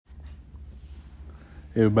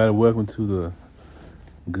Everybody, welcome to the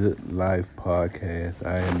Good Life Podcast.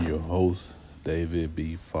 I am your host, David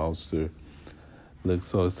B. Foster. Look,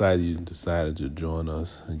 so excited you decided to join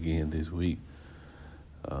us again this week.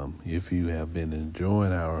 If you have been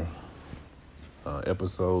enjoying our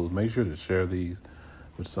episodes, make sure to share these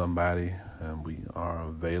with somebody. We are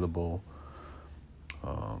available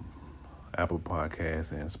Apple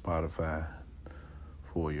Podcasts and Spotify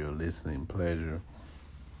for your listening pleasure.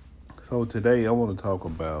 So today I want to talk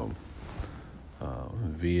about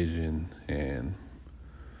vision and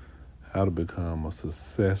how to become a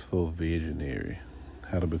successful visionary.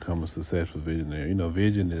 You know,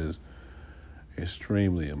 vision is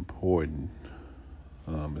extremely important,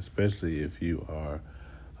 especially if you are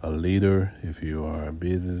a leader, if you are a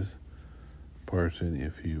business person,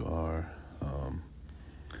 if you are,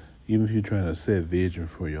 even if you're trying to set vision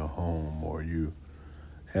for your home, or you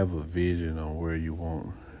have a vision on where you want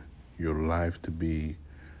your life to be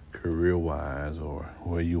career-wise, or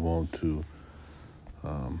where you want to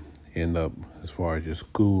end up as far as your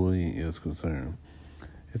schooling is concerned.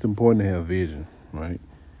 It's important to have vision, right?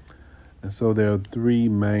 And so there are three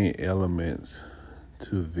main elements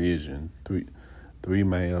to vision, three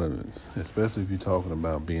main elements, especially if you're talking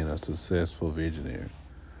about being a successful visionary.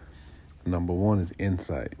 Number one is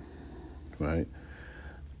insight, right?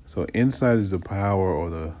 So insight is the power or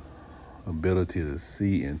the ability to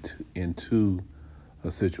see into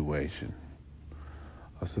a situation.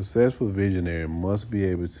 A successful visionary must be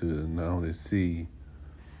able to not only see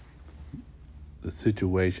the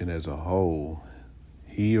situation as a whole,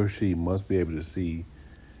 he or she must be able to see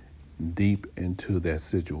deep into that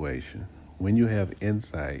situation. When you have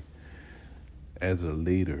insight as a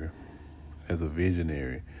leader, as a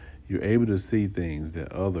visionary, you're able to see things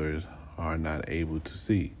that others are not able to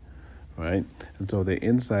see, right? And so the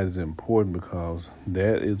insight is important because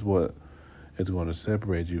that is what is going to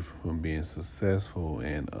separate you from being successful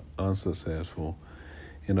and unsuccessful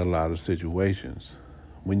in a lot of situations.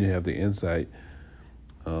 When you have the insight,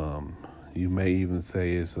 you may even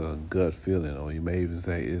say it's a gut feeling, or you may even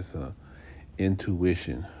say it's a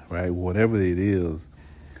intuition, right? Whatever it is,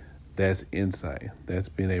 that's insight. That's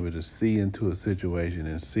being able to see into a situation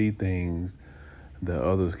and see things that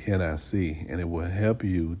others cannot see, and it will help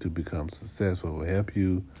you to become successful. It will help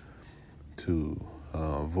you to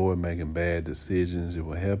avoid making bad decisions. It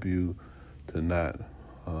will help you to not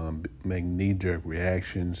make knee-jerk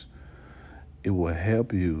reactions. It will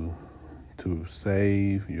help you to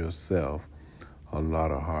save yourself a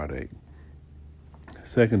lot of heartache.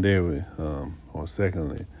 Secondly, a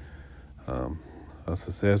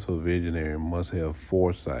successful visionary must have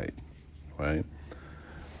foresight, right?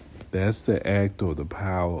 That's the act or the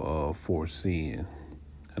power of foreseeing.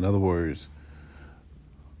 In other words,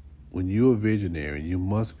 when you're a visionary, you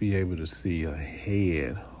must be able to see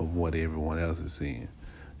ahead of what everyone else is seeing.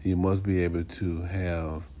 You must be able to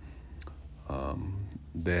have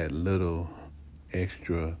that little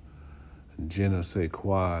extra je ne sais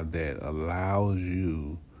quoi that allows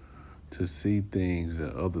you to see things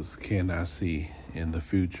that others cannot see in the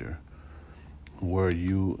future, where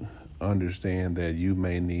you understand that you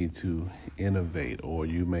may need to innovate, or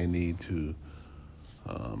you may need to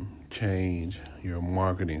change your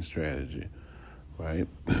marketing strategy, right?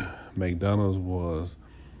 McDonald's was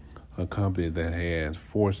a company that has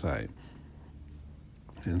foresight.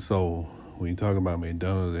 And so when you talk about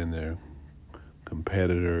McDonald's and their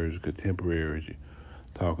competitors, contemporaries, you're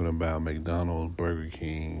talking about McDonald's, Burger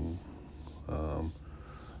King,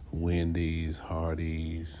 Wendy's,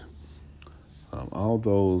 Hardee's, all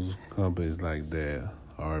those companies like that,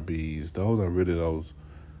 Arby's, those are really those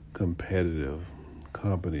competitive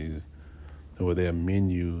companies where their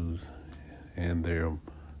menus and their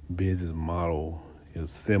business model is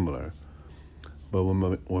similar. But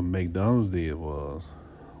what McDonald's did was,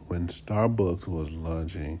 when Starbucks was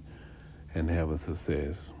launching and having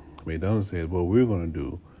success, McDonald's said, what we're going to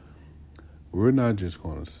do, we're not just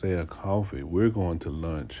going to sell coffee, we're going to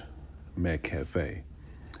launch McCafe.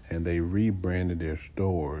 And they rebranded their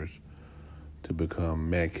stores to become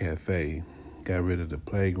McCafe, got rid of the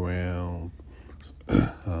playground,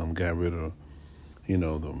 got rid of,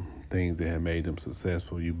 the things that had made them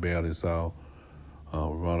successful. You barely saw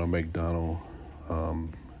Ronald McDonald.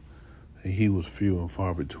 He was few and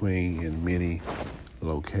far between in many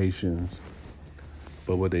locations.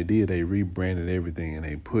 But what they did, they rebranded everything and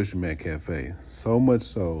they pushed McCafe. So much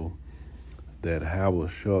so that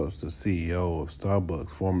Howard Schultz, the CEO of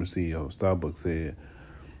Starbucks, former CEO of Starbucks, said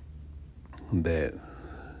that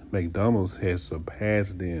McDonald's has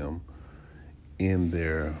surpassed them in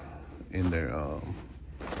their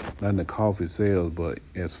not in the coffee sales, but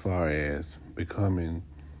as far as becoming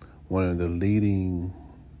one of the leading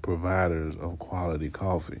providers of quality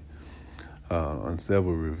coffee on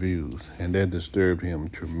several reviews, and that disturbed him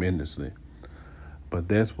tremendously. But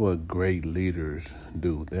that's what great leaders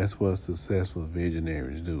do. That's what successful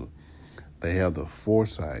visionaries do. They have the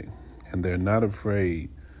foresight, and they're not afraid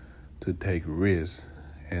to take risks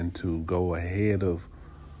and to go ahead of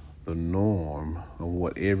the norm of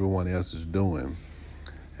what everyone else is doing.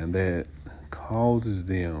 And that causes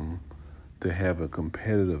them to have a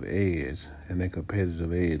competitive edge, and that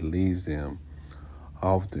competitive edge leads them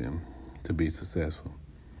often to be successful.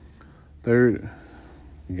 Third,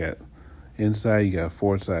 you got insight, you got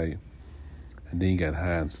foresight, and then you got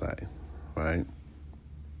hindsight, right?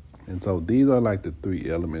 And so these are like the three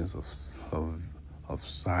elements of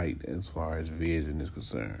sight as far as vision is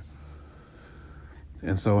concerned.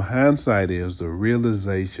 And so hindsight is the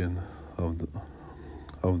realization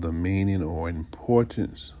of the meaning or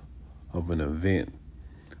importance of an event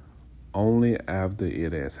only after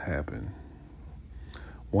it has happened.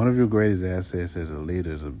 One of your greatest assets as a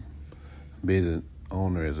leader, as a business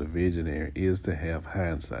owner, as a visionary, is to have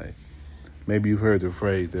hindsight. Maybe you've heard the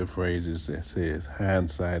phrase that says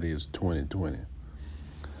hindsight is 20/20.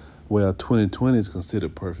 Well, 20/20 is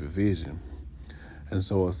considered perfect vision. And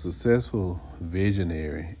so a successful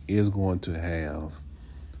visionary is going to have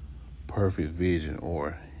perfect vision,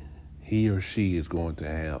 or he or she is going to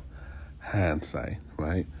have hindsight,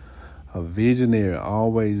 right? A visionary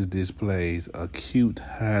always displays acute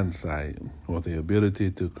hindsight, or the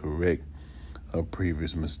ability to correct a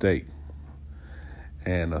previous mistake.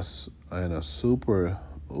 And a super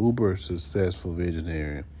uber successful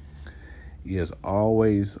visionary is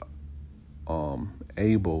always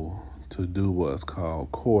able to do what's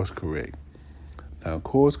called course correct. Now,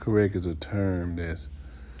 course correct is a term that's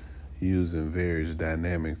used in various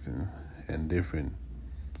dynamics and different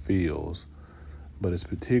fields, but it's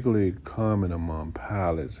particularly common among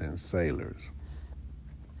pilots and sailors.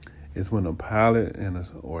 It's when a pilot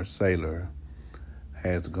or sailor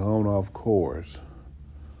has gone off course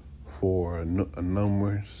for a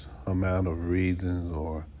numerous amount of reasons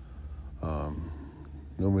or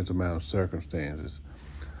numerous amount of circumstances,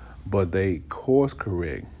 but they course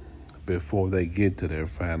correct before they get to their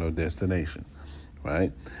final destination,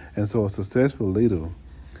 right? And so a successful leader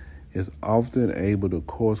is often able to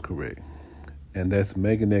course correct, and that's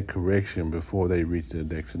making that correction before they reach their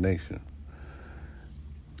destination.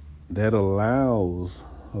 That allows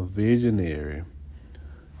a visionary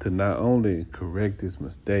to not only correct his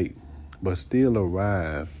mistake, but still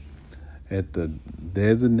arrive at the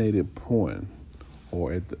designated point,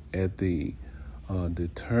 or at the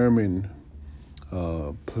determined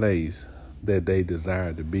place that they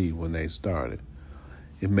desire to be when they started.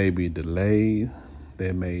 It may be delayed.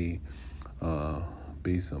 There may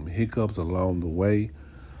be some hiccups along the way,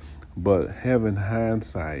 but having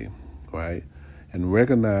hindsight, right, and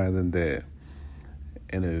recognizing that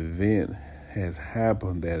an event has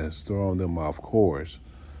happened that has thrown them off course,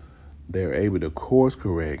 they're able to course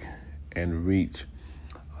correct and reach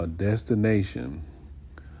a destination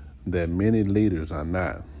that many leaders are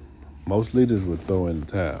not. Most leaders would throw in the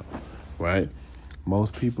towel, right?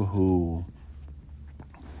 Most people who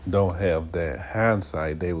don't have that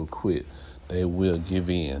hindsight, they will quit. They will give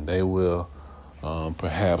in. They will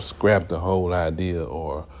perhaps scrap the whole idea,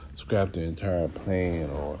 or scrap the entire plan,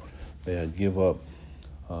 or they'll give up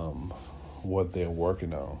what they're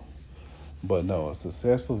working on. But no, a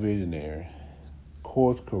successful visionary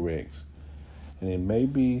course corrects, and it may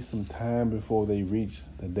be some time before they reach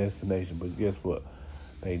the destination, but guess what?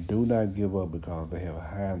 They do not give up because they have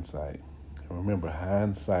hindsight. And remember,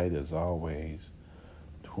 hindsight is always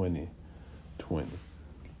 20/20.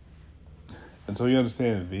 And so you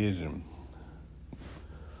understand vision.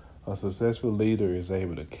 A successful leader is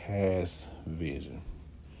able to cast vision.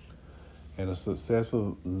 And a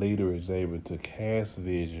successful leader is able to cast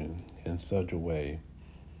vision in such a way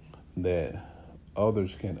that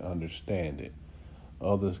others can understand it,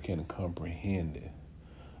 others can comprehend it,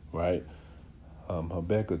 right?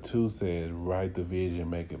 Habakkuk 2 says, write the vision,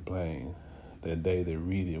 make it plain, that they that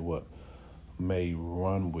read it may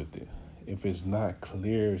run with it. If it's not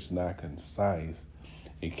clear, it's not concise,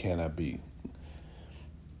 it cannot be.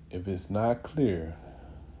 If it's not clear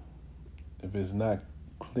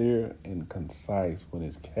and concise when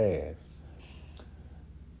it's cast,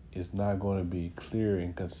 it's not going to be clear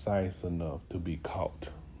and concise enough to be caught.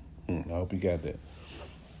 I hope you got that.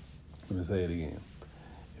 Let me say it again.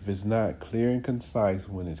 If it's not clear and concise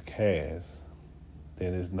when it's cast,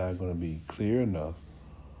 then it's not going to be clear enough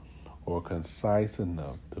or concise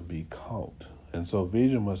enough to be caught. And so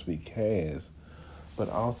vision must be cast, but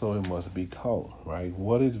also it must be caught, right?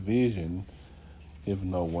 What is vision if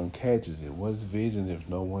no one catches it? What is vision if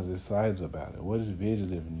no one's excited about it? What is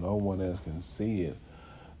vision if no one else can see it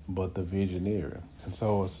but the visionary? And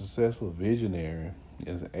so a successful visionary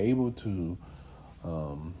is able to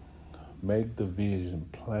make the vision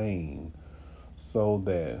plain so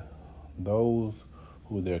that those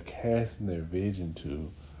who they're casting their vision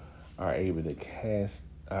to are able to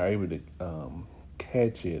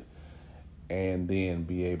catch it and then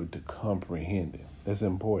be able to comprehend it. That's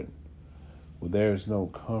important. When there's no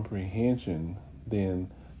comprehension,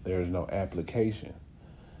 then there's no application.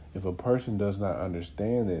 If a person does not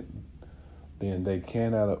understand it, then they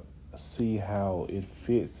cannot see how it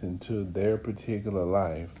fits into their particular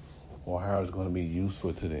life or how it's going to be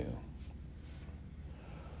useful to them.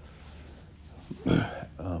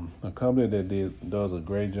 A company that does a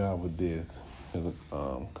great job with this is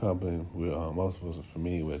a company most of us are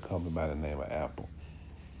familiar with, a company by the name of Apple.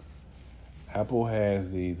 Apple has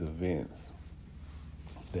these events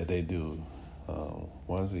that they do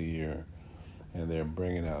once a year, and they're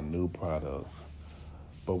bringing out new products.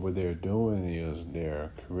 But what they're doing is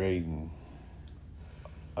they're creating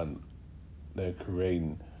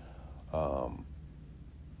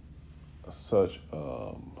such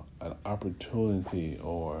an opportunity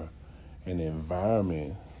or an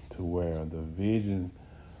environment to where the vision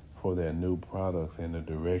for their new products and the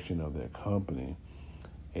direction of their company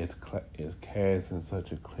is cast in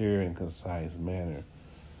such a clear and concise manner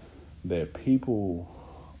that people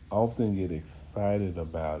often get excited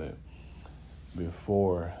about it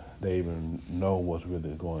before they even know what's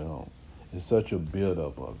really going on. It's such a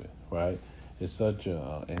buildup of it, right? It's such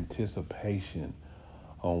a anticipation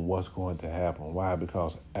on what's going to happen. Why?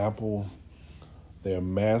 Because Apple, they're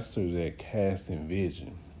masters at casting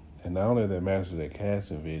vision. And not only are they masters at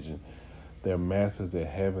casting vision, they're masters at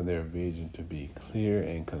having their vision to be clear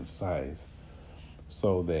and concise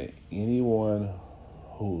so that anyone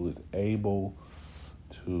who is able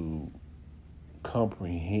to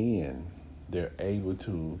comprehend, they're able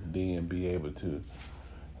to then be able to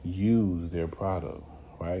use their product,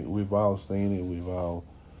 right? We've all seen it. We've all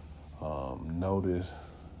noticed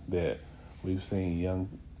that we've seen young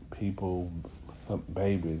people, some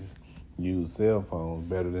babies, use cell phones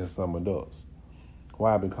better than some adults.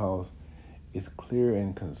 Why? Because it's clear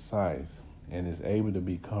and concise and it's able to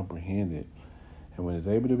be comprehended. And when it's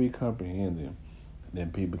able to be comprehended,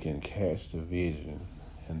 then people can catch the vision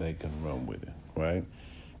and they can run with it, right?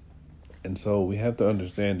 And so we have to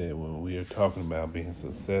understand that when we are talking about being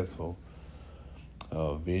successful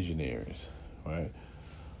visionaries, right?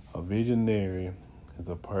 A visionary is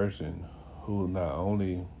a person who not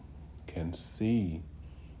only can see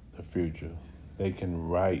the future, they can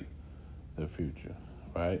write the future,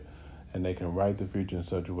 right? And they can write the future in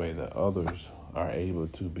such a way that others are able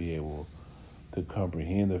to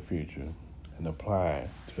comprehend the future and apply it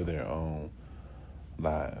to their own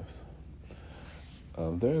lives.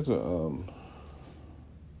 There's a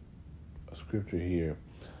scripture here.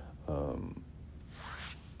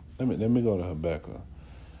 Let me go to Habakkuk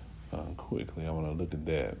quickly. I want to look at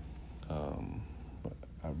that. But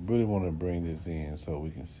I really want to bring this in so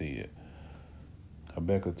we can see it.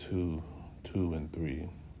 Habakkuk 2:2-3.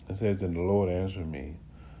 It says, "And the Lord answered me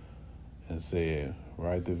and said,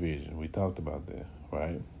 write the vision." We talked about that,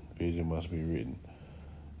 right? Vision must be written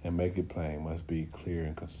and make it plain, must be clear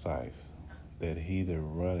and concise, that he that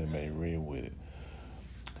runneth may read with it.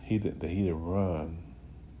 He that run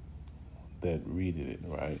that readeth it,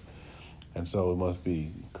 right? And so it must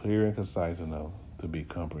be clear and concise enough to be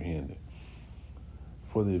comprehended.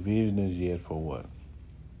 For the vision is yet for what?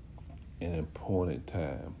 An appointed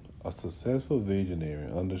time. A successful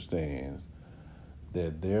visionary understands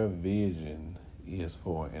that their vision is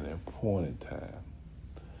for an appointed time.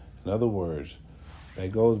 In other words,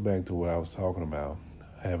 that goes back to what I was talking about,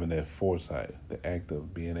 having that foresight, the act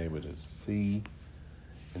of being able to see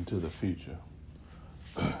into the future.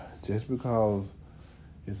 Just because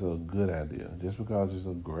it's a good idea, just because it's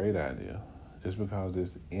a great idea, just because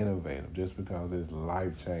it's innovative, just because it's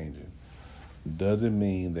life-changing, doesn't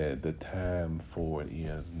mean that the time for it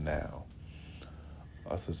is now.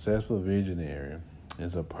 A successful visionary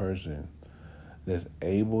is a person that's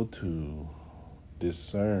able to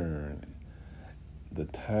discern the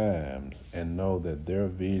times and know that their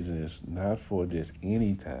vision is not for just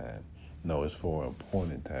any time. No, it's for an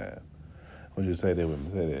appointed time. I want you to say that with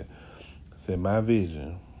me. Say that. Say, my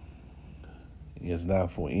vision is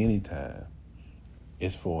not for any time.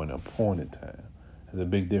 It's for an appointed time. There's a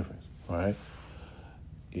big difference, all right?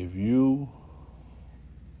 If you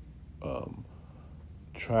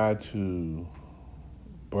try to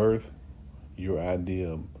birth your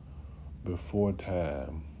idea before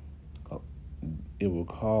time, it will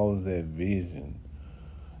cause that vision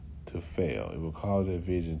to fail. It will cause that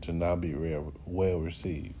vision to not be well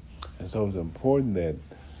received. And so it's important that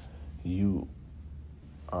you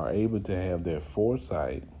are able to have that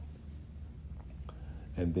foresight,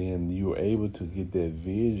 and then you're able to get that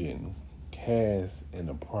vision cast in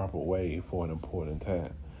a proper way for an important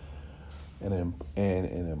time. And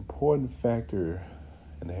an important factor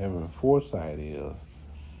in having foresight is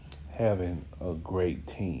having a great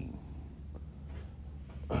team.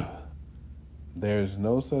 There's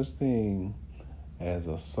no such thing as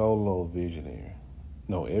a solo visionary.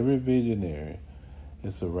 No, every visionary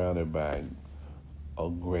is surrounded by a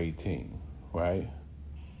great team, right?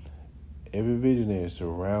 Every visionary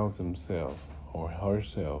surrounds himself or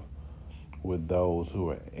herself with those who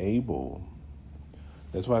are able.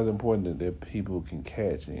 That's why it's important that people can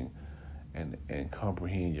catch and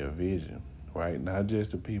comprehend your vision, right? Not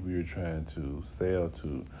just the people you're trying to sell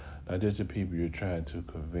to, not just the people you're trying to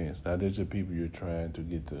convince, not just the people you're trying to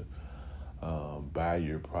get to buy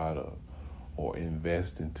your product or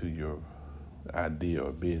invest into your idea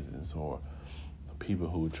or business, or people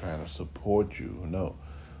who are trying to support you. No,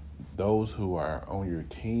 those who are on your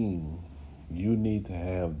team, you need to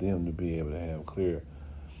have them to be able to have clear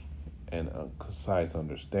and a concise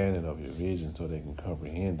understanding of your vision so they can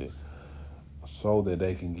comprehend it, so that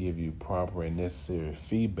they can give you proper and necessary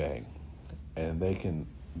feedback, and they can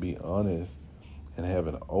be honest and have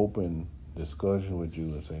an open discussion with you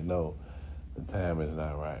and say, no, the time is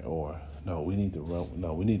not right, or no, we need to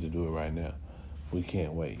do it right now. We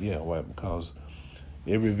can't wait. Yeah, why? Because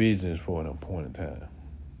every vision is for an appointed time.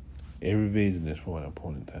 Every vision is for an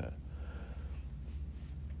appointed time.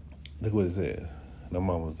 Look what it says. And I'm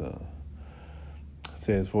almost done. It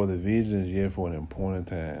says, for the vision is yet for an appointed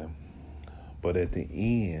time, but at the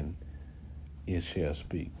end it shall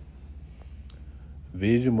speak.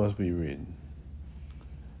 Vision must be written.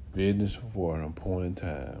 Vision is for an appointed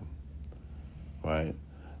time, right?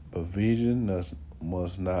 But vision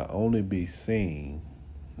must not only be seen,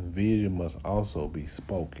 vision must also be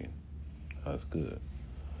spoken. That's good.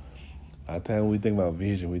 A lot of times we think about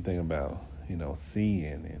vision, we think about, seeing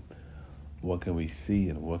and what can we see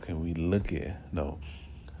and what can we look at. No.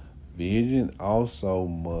 Vision also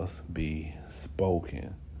must be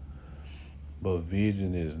spoken. But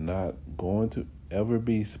vision is not going to ever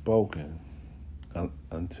be spoken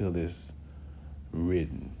until it's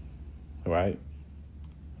written, right?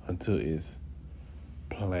 Until it's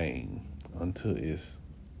plain, until it's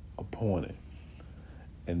appointed.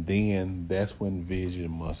 And then that's when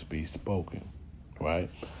vision must be spoken, right?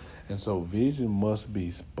 And so vision must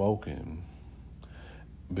be spoken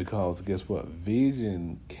because guess what?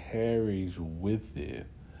 Vision carries with it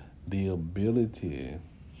the ability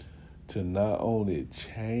to not only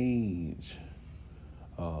change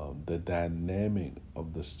the dynamic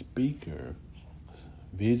of the speaker,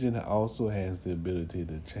 vision also has the ability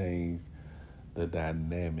to change the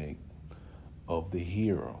dynamic of the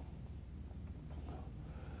hearer.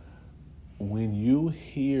 When you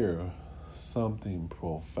hear something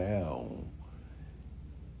profound,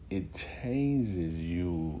 it changes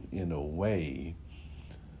you in a way.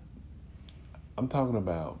 I'm talking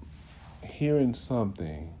about hearing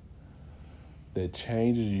something that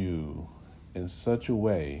changes you in such a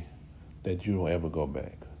way that you don't ever go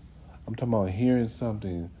back. I'm talking about hearing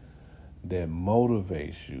something that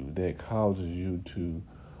motivates you, that causes you to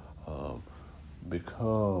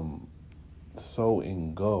become so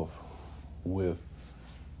engulfed with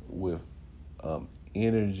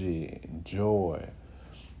energy and joy,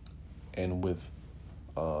 and with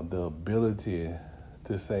the ability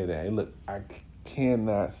to say that, hey, look, I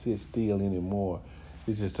cannot sit still anymore.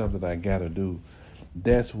 This is something I gotta do.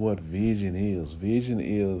 That's what vision is. Vision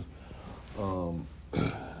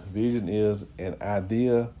is an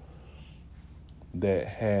idea that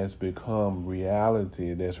has become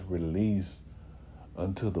reality, that's released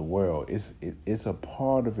unto the world. It's a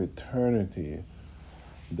part of eternity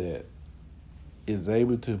that is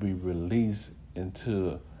able to be released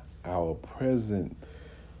into our present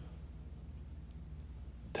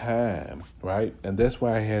time, right? And that's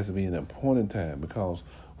why it has to be an appointed time, because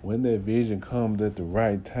when that vision comes at the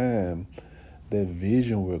right time, that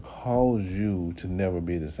vision will cause you to never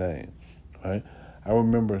be the same, right? I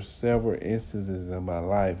remember several instances in my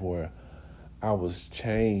life where I was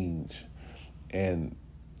changed and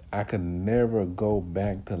I could never go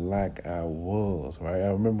back to like I was, right?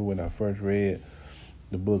 I remember when I first read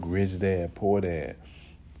the book Rich Dad, Poor Dad,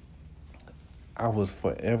 I was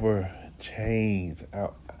forever changed.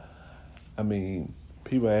 I mean,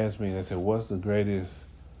 people ask me, they say, what's the greatest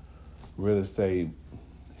real estate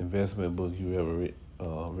investment book you ever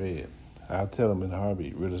read. I'll tell them in a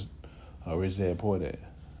heartbeat, Rich Dad Poor Dad,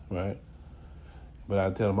 right? But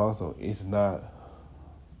I tell them also, it's not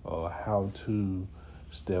a how-to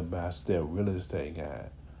step-by-step real estate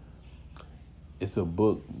guide. It's a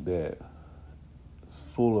book that is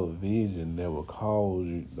full of vision that will cause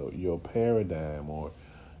your paradigm or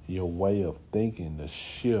your way of thinking to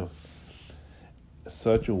shift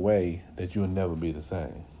such a way that you'll never be the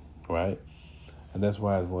same, right? And that's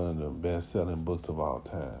why it's one of the best-selling books of all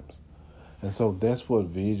times. And so that's what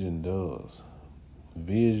vision does.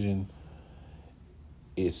 Vision,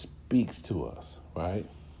 it speaks to us, right?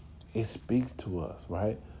 It speaks to us,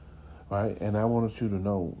 right? Right? And I want you to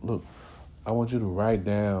know, look, I want you to write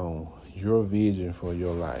down your vision for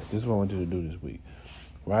your life. This is what I want you to do this week.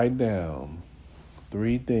 Write down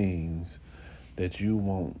 3 things that you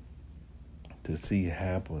want to see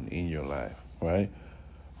happen in your life, right?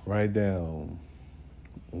 Write down,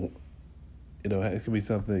 it could be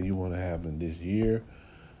something that you want to happen this year,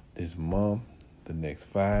 this month, the next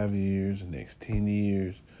 5 years, the next 10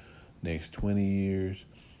 years, next 20 years.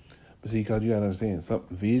 But see, because you got to understand,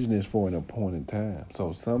 vision is for an appointed time.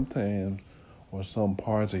 So sometimes, or some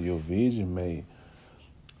parts of your vision may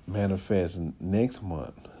manifest next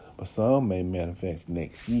month, but some may manifest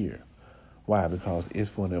next year. Why? Because it's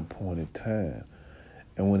for an appointed time.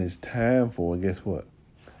 And when it's time for it, guess what?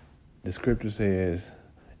 The scripture says,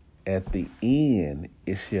 at the end,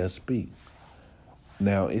 it shall speak.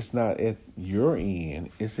 Now, it's not at your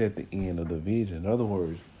end, it's at the end of the vision. In other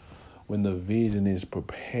words, when the vision is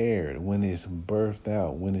prepared, when it's birthed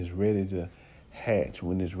out, when it's ready to hatch,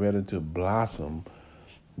 when it's ready to blossom,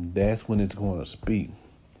 that's when it's going to speak.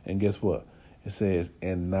 And guess what? It says,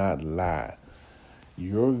 and not lie.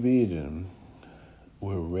 Your vision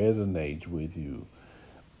will resonate with you,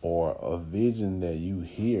 or a vision that you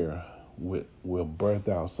hear will birth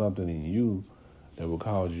out something in you that will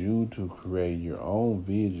cause you to create your own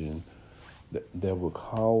vision that will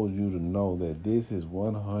cause you to know that this is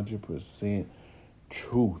 100%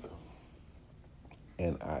 truth.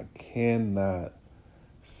 And I cannot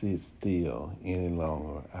sit still any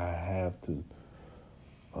longer. I have to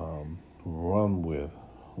run with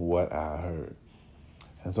what I heard.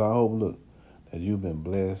 And so I hope, look, that you've been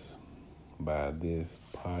blessed by this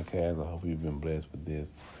podcast. I hope you've been blessed with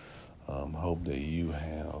this. Hope that you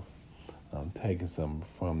have taken something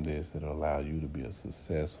from this that will allow you to be a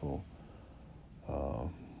successful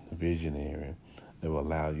visionary, that will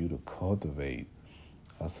allow you to cultivate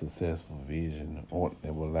a successful vision, or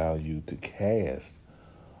that will allow you to cast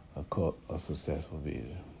a successful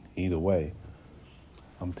vision. Either way,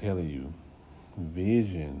 I'm telling you,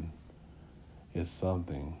 vision is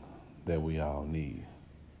something that we all need,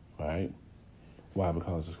 right? Why?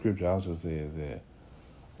 Because the scripture also says that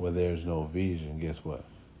where there's no vision, guess what?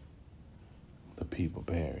 The people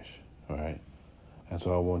perish, all right? And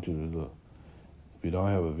so I want you to look. If you don't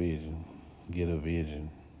have a vision, get a vision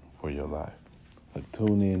for your life. Like,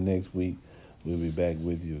 tune in next week. We'll be back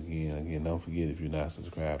with you again. Again, don't forget, if you're not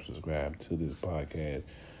subscribed to this podcast.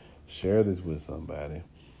 Share this with somebody.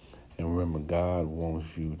 And remember, God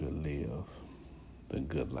wants you to live the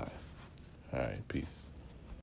good life. All right, peace.